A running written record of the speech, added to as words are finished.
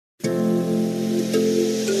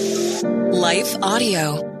Life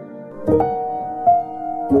Audio.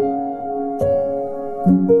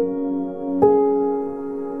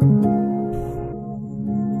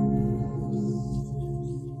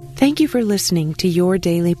 Thank you for listening to Your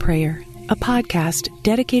Daily Prayer, a podcast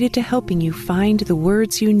dedicated to helping you find the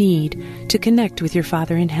words you need to connect with your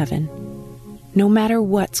Father in heaven. No matter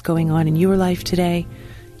what's going on in your life today,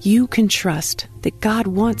 you can trust that God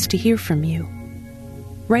wants to hear from you.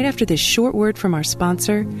 Right after this short word from our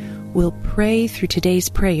sponsor, we'll pray through today's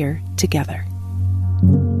prayer together.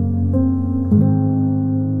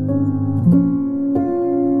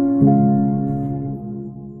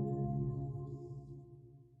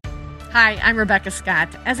 Hi, I'm Rebecca Scott.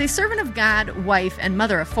 As a servant of God, wife, and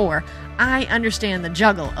mother of four, I understand the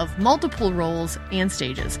juggle of multiple roles and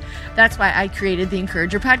stages. That's why I created the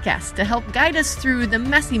Encourager podcast to help guide us through the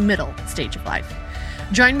messy middle stage of life.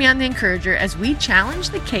 Join me on the Encourager as we challenge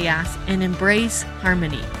the chaos and embrace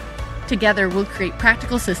harmony. Together, we'll create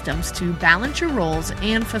practical systems to balance your roles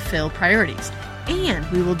and fulfill priorities. And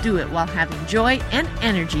we will do it while having joy and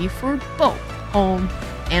energy for both home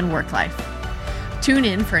and work life. Tune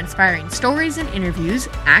in for inspiring stories and interviews,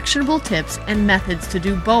 actionable tips, and methods to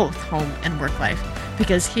do both home and work life.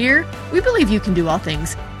 Because here, we believe you can do all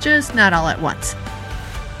things, just not all at once.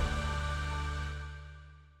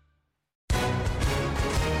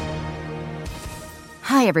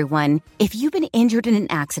 Hi, everyone. If you've been injured in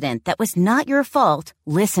an accident that was not your fault,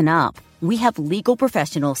 listen up. We have legal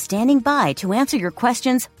professionals standing by to answer your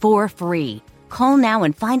questions for free. Call now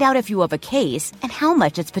and find out if you have a case and how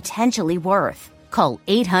much it's potentially worth. Call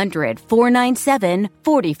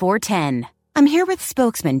 800-497-4410. I'm here with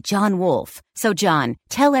spokesman John Wolf. So, John,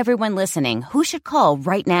 tell everyone listening who should call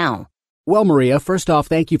right now. Well, Maria, first off,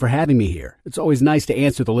 thank you for having me here. It's always nice to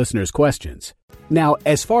answer the listeners' questions. Now,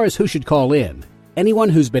 as far as who should call in, anyone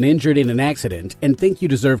who's been injured in an accident and think you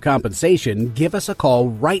deserve compensation, give us a call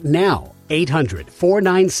right now.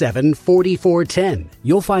 800-497-4410.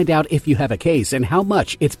 You'll find out if you have a case and how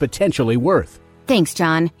much it's potentially worth. Thanks,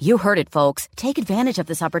 John. You heard it, folks. Take advantage of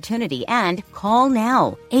this opportunity and call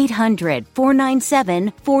now.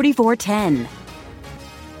 800-497-4410.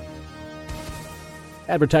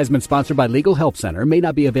 Advertisement sponsored by Legal Help Center. May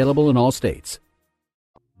not be available in all states.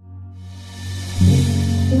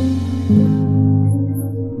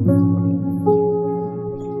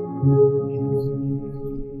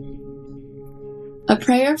 A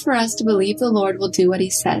prayer for us to believe the Lord will do what he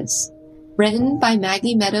says. Written by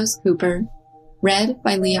Maggie Meadows Cooper. Read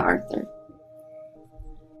by Leah Arthur.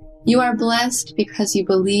 You are blessed because you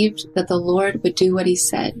believed that the Lord would do what he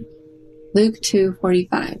said. Luke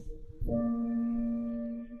 2:45.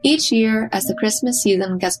 Each year, as the Christmas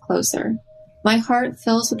season gets closer, my heart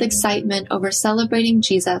fills with excitement over celebrating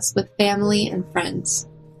Jesus with family and friends.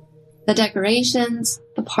 The decorations,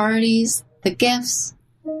 the parties, the gifts,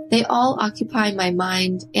 they all occupy my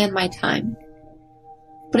mind and my time.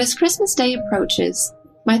 But as Christmas Day approaches,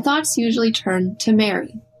 my thoughts usually turn to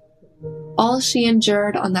Mary. All she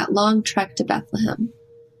endured on that long trek to Bethlehem,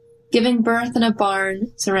 giving birth in a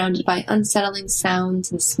barn surrounded by unsettling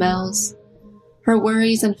sounds and smells, her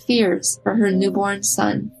worries and fears for her newborn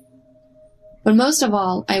son. But most of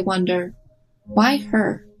all, I wonder, why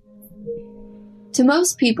her? To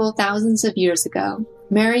most people thousands of years ago,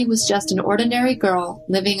 Mary was just an ordinary girl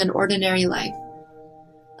living an ordinary life.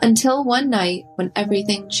 Until one night when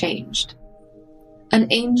everything changed. An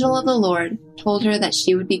angel of the Lord told her that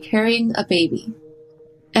she would be carrying a baby.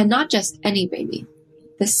 And not just any baby,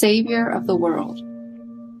 the Savior of the world.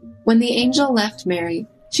 When the angel left Mary,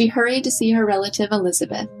 she hurried to see her relative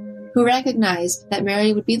Elizabeth, who recognized that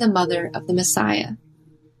Mary would be the mother of the Messiah.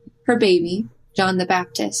 Her baby, John the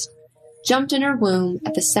Baptist, jumped in her womb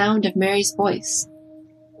at the sound of Mary's voice.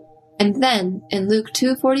 And then, in Luke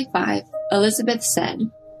 2:45, Elizabeth said,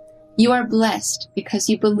 "You are blessed because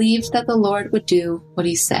you believed that the Lord would do what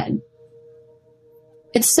he said."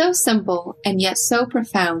 It's so simple and yet so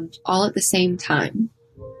profound all at the same time.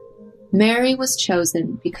 Mary was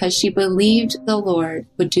chosen because she believed the Lord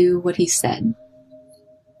would do what he said.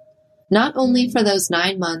 Not only for those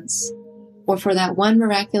 9 months, or for that one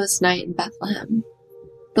miraculous night in Bethlehem,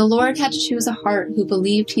 the Lord had to choose a heart who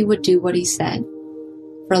believed he would do what he said,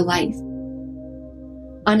 for life.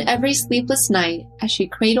 On every sleepless night, as she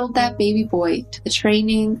cradled that baby boy to the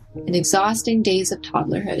training and exhausting days of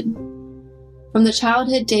toddlerhood, from the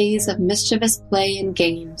childhood days of mischievous play and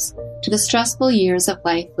games to the stressful years of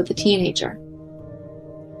life with a teenager.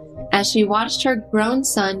 As she watched her grown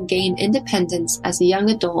son gain independence as a young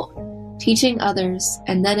adult, teaching others,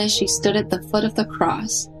 and then as she stood at the foot of the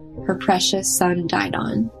cross, her precious son died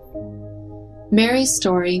on. Mary's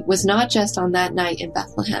story was not just on that night in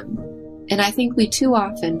Bethlehem. and I think we too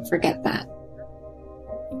often forget that.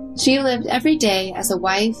 She lived every day as a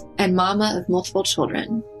wife and mama of multiple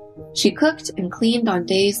children. She cooked and cleaned on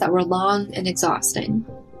days that were long and exhausting.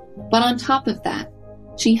 But on top of that,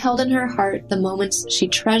 she held in her heart the moments she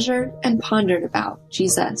treasured and pondered about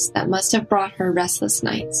Jesus that must have brought her restless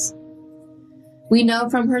nights. We know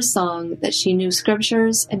from her song that she knew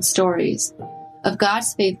scriptures and stories of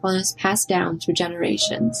God's faithfulness passed down through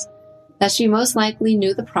generations, that she most likely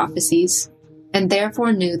knew the prophecies, and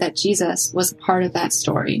therefore knew that Jesus was a part of that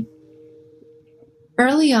story.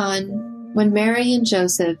 Early on, when Mary and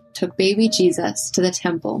Joseph took baby Jesus to the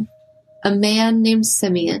temple, a man named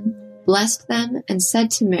Simeon blessed them and said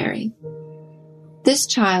to Mary, "This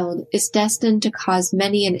child is destined to cause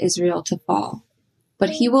many in Israel to fall, but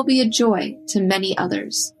he will be a joy to many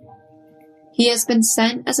others. He has been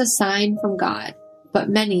sent as a sign from God, but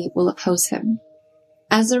many will oppose him.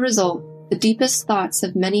 As a result, the deepest thoughts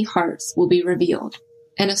of many hearts will be revealed,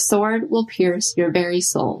 and a sword will pierce your very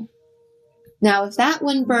soul." Now, if that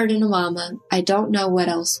wouldn't burden a mama, I don't know what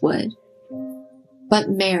else would. But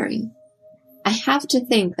Mary, I have to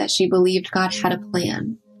think that she believed God had a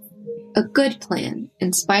plan. A good plan,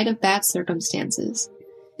 in spite of bad circumstances,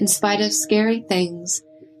 in spite of scary things,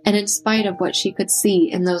 and in spite of what she could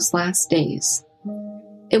see in those last days.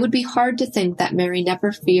 It would be hard to think that Mary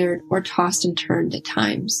never feared or tossed and turned at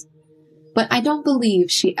times. But I don't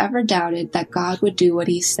believe she ever doubted that God would do what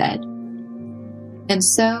he said. And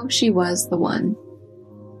so she was the one.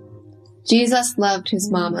 Jesus loved his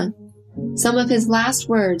mama. Some of his last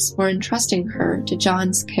words were entrusting her to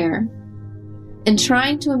John's care. In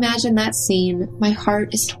trying to imagine that scene, my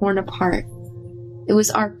heart is torn apart. It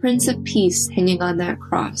was our Prince of Peace hanging on that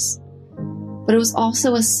cross. But it was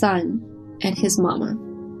also a son and his mama.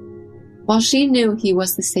 While she knew he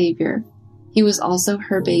was the Savior, he was also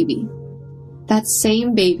her baby. That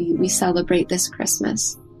same baby we celebrate this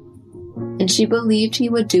Christmas. And she believed he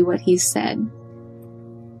would do what he said.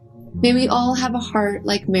 May we all have a heart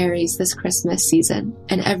like Mary's this Christmas season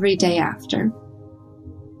and every day after.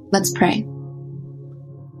 Let's pray.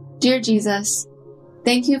 Dear Jesus,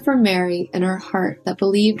 thank you for Mary and her heart that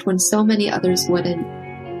believed when so many others wouldn't.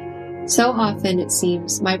 So often, it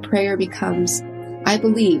seems, my prayer becomes, I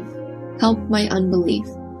believe, help my unbelief.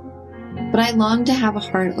 But I long to have a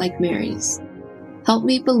heart like Mary's. Help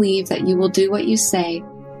me believe that you will do what you say,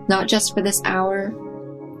 not just for this hour,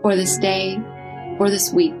 or this day, or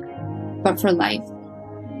this week, but for life.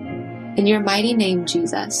 In your mighty name,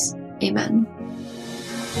 Jesus. Amen.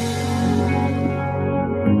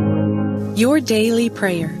 Your Daily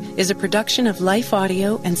Prayer is a production of Life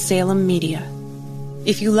Audio and Salem Media.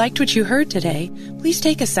 If you liked what you heard today, please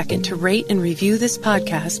take a second to rate and review this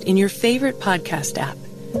podcast in your favorite podcast app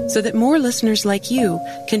so that more listeners like you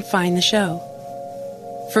can find the show.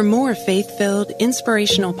 For more faith-filled,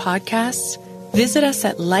 inspirational podcasts, visit us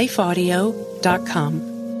at lifeaudio.com.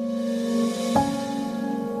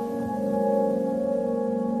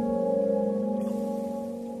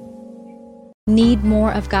 Need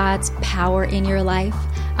more of God's power in your life?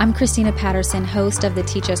 I'm Christina Patterson, host of the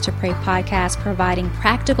Teach Us to Pray podcast, providing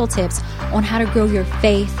practical tips on how to grow your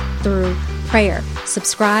faith through prayer.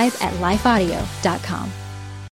 Subscribe at lifeaudio.com.